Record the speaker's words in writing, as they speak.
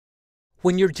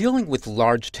When you're dealing with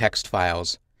large text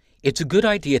files, it's a good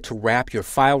idea to wrap your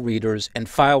file readers and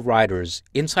file writers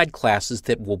inside classes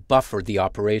that will buffer the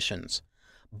operations.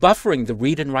 Buffering the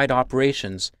read and write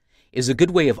operations is a good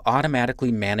way of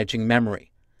automatically managing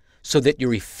memory, so that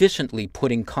you're efficiently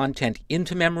putting content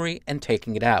into memory and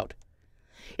taking it out.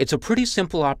 It's a pretty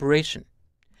simple operation.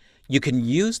 You can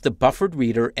use the buffered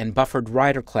reader and buffered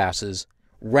writer classes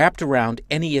wrapped around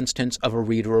any instance of a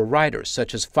reader or writer,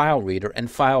 such as file reader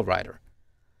and file writer.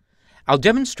 I'll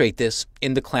demonstrate this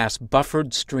in the class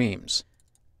Buffered Streams.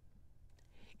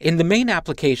 In the main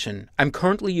application, I'm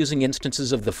currently using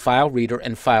instances of the file reader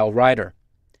and file writer.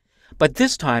 But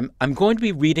this time, I'm going to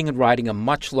be reading and writing a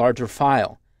much larger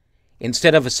file.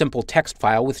 Instead of a simple text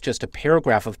file with just a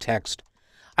paragraph of text,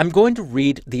 I'm going to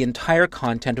read the entire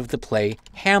content of the play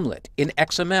Hamlet in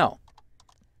XML.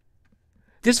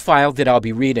 This file that I'll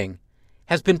be reading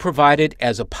has been provided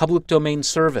as a public domain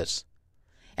service.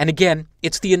 And again,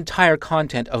 it's the entire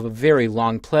content of a very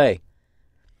long play.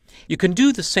 You can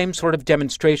do the same sort of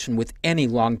demonstration with any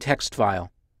long text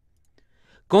file.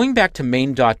 Going back to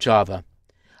main.java,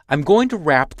 I'm going to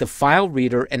wrap the file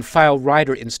reader and file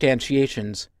writer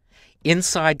instantiations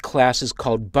inside classes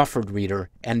called buffered reader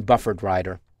and buffered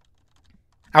writer.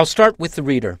 I'll start with the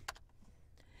reader.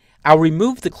 I'll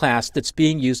remove the class that's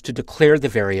being used to declare the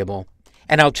variable,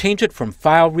 and I'll change it from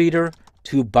file reader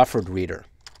to buffered reader.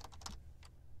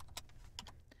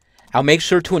 I'll make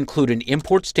sure to include an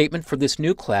import statement for this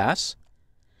new class,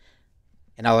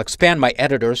 and I'll expand my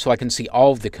editor so I can see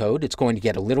all of the code. It's going to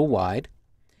get a little wide.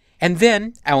 And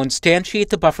then I'll instantiate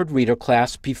the buffered reader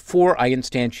class before I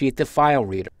instantiate the file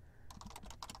reader.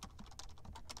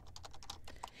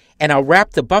 And I'll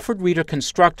wrap the buffered reader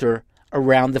constructor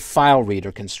around the file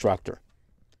reader constructor.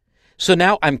 So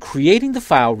now I'm creating the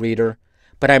file reader,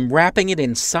 but I'm wrapping it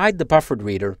inside the buffered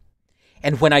reader,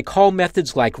 and when I call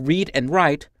methods like read and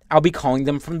write, I'll be calling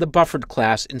them from the buffered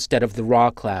class instead of the raw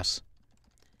class.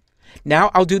 Now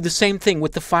I'll do the same thing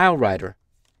with the file writer.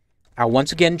 I'll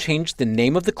once again change the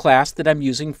name of the class that I'm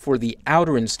using for the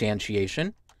outer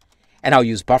instantiation, and I'll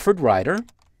use buffered writer,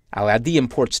 I'll add the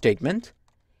import statement,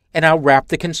 and I'll wrap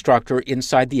the constructor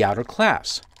inside the outer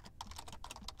class.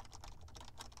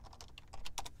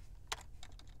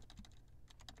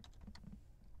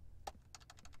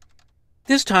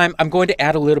 This time I'm going to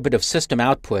add a little bit of system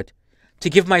output to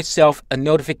give myself a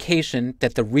notification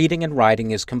that the reading and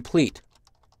writing is complete.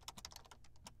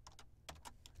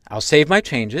 I'll save my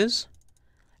changes.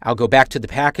 I'll go back to the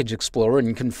Package Explorer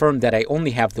and confirm that I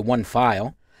only have the one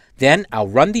file. Then I'll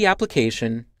run the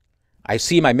application. I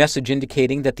see my message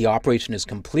indicating that the operation is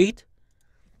complete.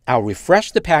 I'll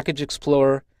refresh the Package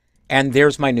Explorer, and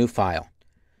there's my new file.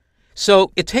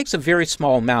 So it takes a very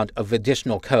small amount of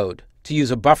additional code to use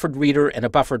a buffered reader and a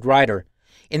buffered writer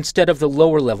instead of the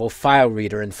lower-level file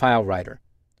reader and file writer.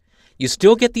 You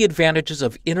still get the advantages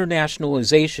of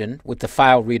internationalization with the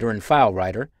file reader and file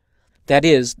writer. That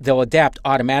is, they'll adapt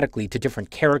automatically to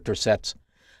different character sets.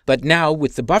 But now,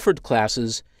 with the buffered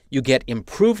classes, you get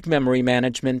improved memory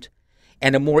management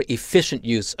and a more efficient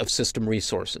use of system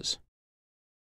resources.